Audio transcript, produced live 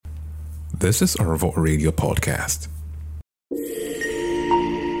This is our Vault Radio podcast.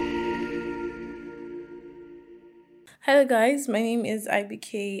 Hello guys, my name is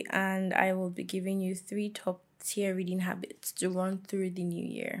IBK and I will be giving you 3 top tier reading habits to run through the new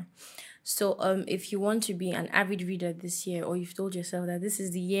year. So if you want to be an avid reader this year, or you've told yourself that this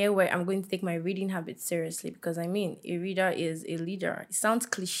is the year where I'm going to take my reading habits seriously, because a reader is a leader. It sounds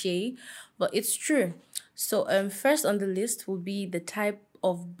cliche, but it's true. So first on the list will be the type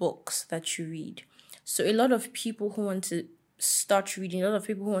of books that you read. So a lot of people who want to start reading, a lot of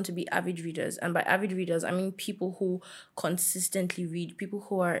people who want to be avid readers, and by avid readers I mean people who consistently read, people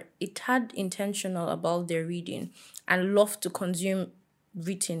who are a tad intentional about their reading and love to consume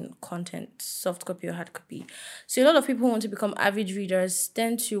written content, soft copy or hard copy. So a lot of people who want to become avid readers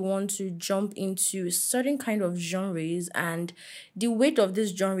tend to want to jump into certain kind of genres, and the weight of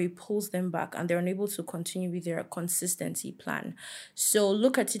this genre pulls them back and they're unable to continue with their consistency plan. So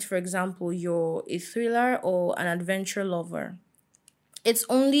look at it, for example, you're a thriller or an adventure lover. It's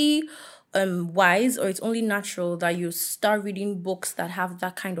only wise, or it's only natural that you start reading books that have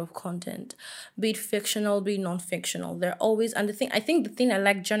that kind of content, be it fictional, be it non-fictional. They're always, and I think the thing I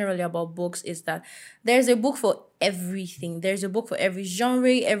like generally about books is that there's a book for everything. There's a book for every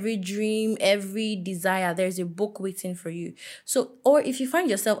genre, every dream, every desire. There's a book waiting for you. So, or if you find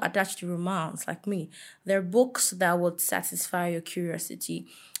yourself attached to romance like me, there are books that would satisfy your curiosity.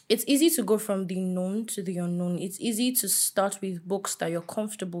 It's easy to go from the known to the unknown. It's easy to start with books that you're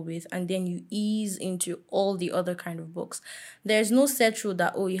comfortable with, and then you ease into all the other kind of books. There's no set rule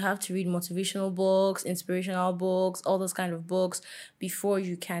that, you have to read motivational books, inspirational books, all those kind of books before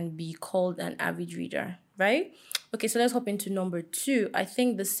you can be called an avid reader, right? Okay, so let's hop into number 2. I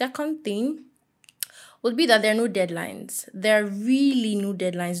think the second thing would be that there are no deadlines. There are really no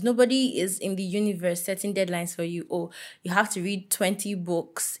deadlines. Nobody is in the universe setting deadlines for you. You have to read 20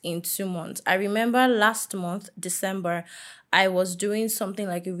 books in 2 months. I remember last month, December, I was doing something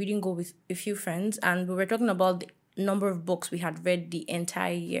like a reading goal with a few friends, and we were talking about the number of books we had read the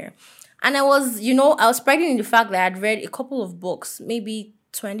entire year. And I was bragging in the fact that I had read a couple of books, maybe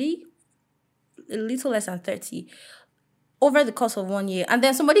 20, a little less than 30, over the course of 1 year. And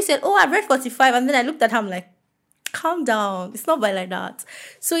then somebody said, I've read 45. And then I looked at him like, calm down. It's not by like that.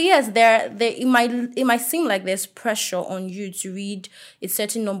 So yes, it might seem like there's pressure on you to read a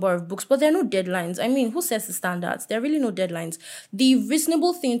certain number of books, but there are no deadlines. I mean, who sets the standards? There are really no deadlines. The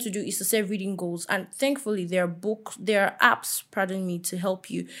reasonable thing to do is to set reading goals. And thankfully, there are apps, to help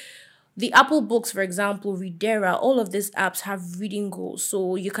you. The Apple Books, for example, Readera, all of these apps have reading goals.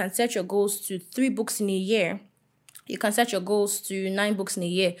 So you can set your goals to 3 books in a year. You can set your goals to 9 books in a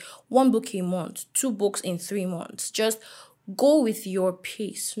year, 1 book a month, 2 books in 3 months. Just go with your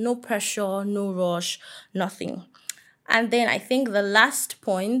pace. No pressure, no rush, nothing. And then I think the last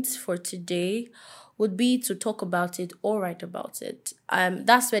point for today would be to talk about it or write about it.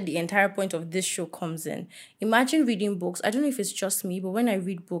 That's where the entire point of this show comes in. Imagine reading books. I don't know if it's just me, but when I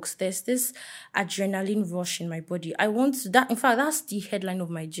read books, there's this adrenaline rush in my body. In fact, that's the headline of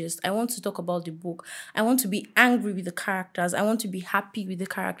my gist. I want to talk about the book. I want to be angry with the characters. I want to be happy with the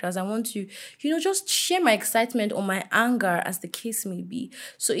characters. I want to, just share my excitement or my anger, as the case may be.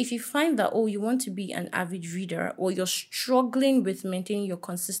 So if you find that, you want to be an avid reader, or you're struggling with maintaining your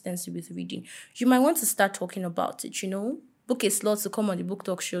consistency with reading, you might want to start talking about it, Book a slot to come on the book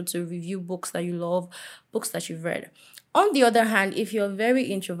talk show to review books that you love, books that you've read. On the other hand, if you're very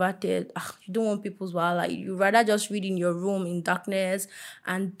introverted, you don't want people's you rather just read in your room in darkness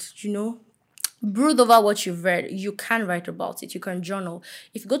and, brood over what you've read, you can write about it. You can journal.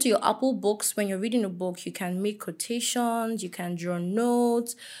 If you go to your Apple Books, when you're reading a book, you can make quotations, you can draw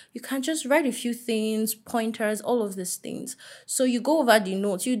notes, you can just write a few things, pointers, all of these things. So you go over the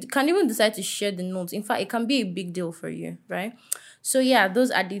notes. You can even decide to share the notes. In fact, it can be a big deal for you, right? So yeah, those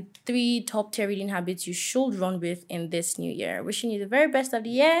are the 3 top tier reading habits you should run with in this new year. Wishing you the very best of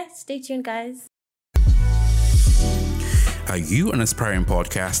the year. Stay tuned, guys. Are you an aspiring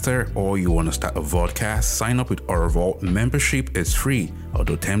podcaster, or you want to start a vodcast? Sign up with our Vault. Membership is free,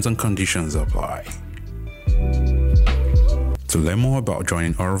 although terms and conditions apply. To learn more about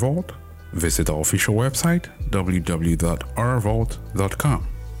joining our Vault, visit our official website,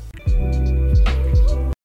 www.ourvault.com.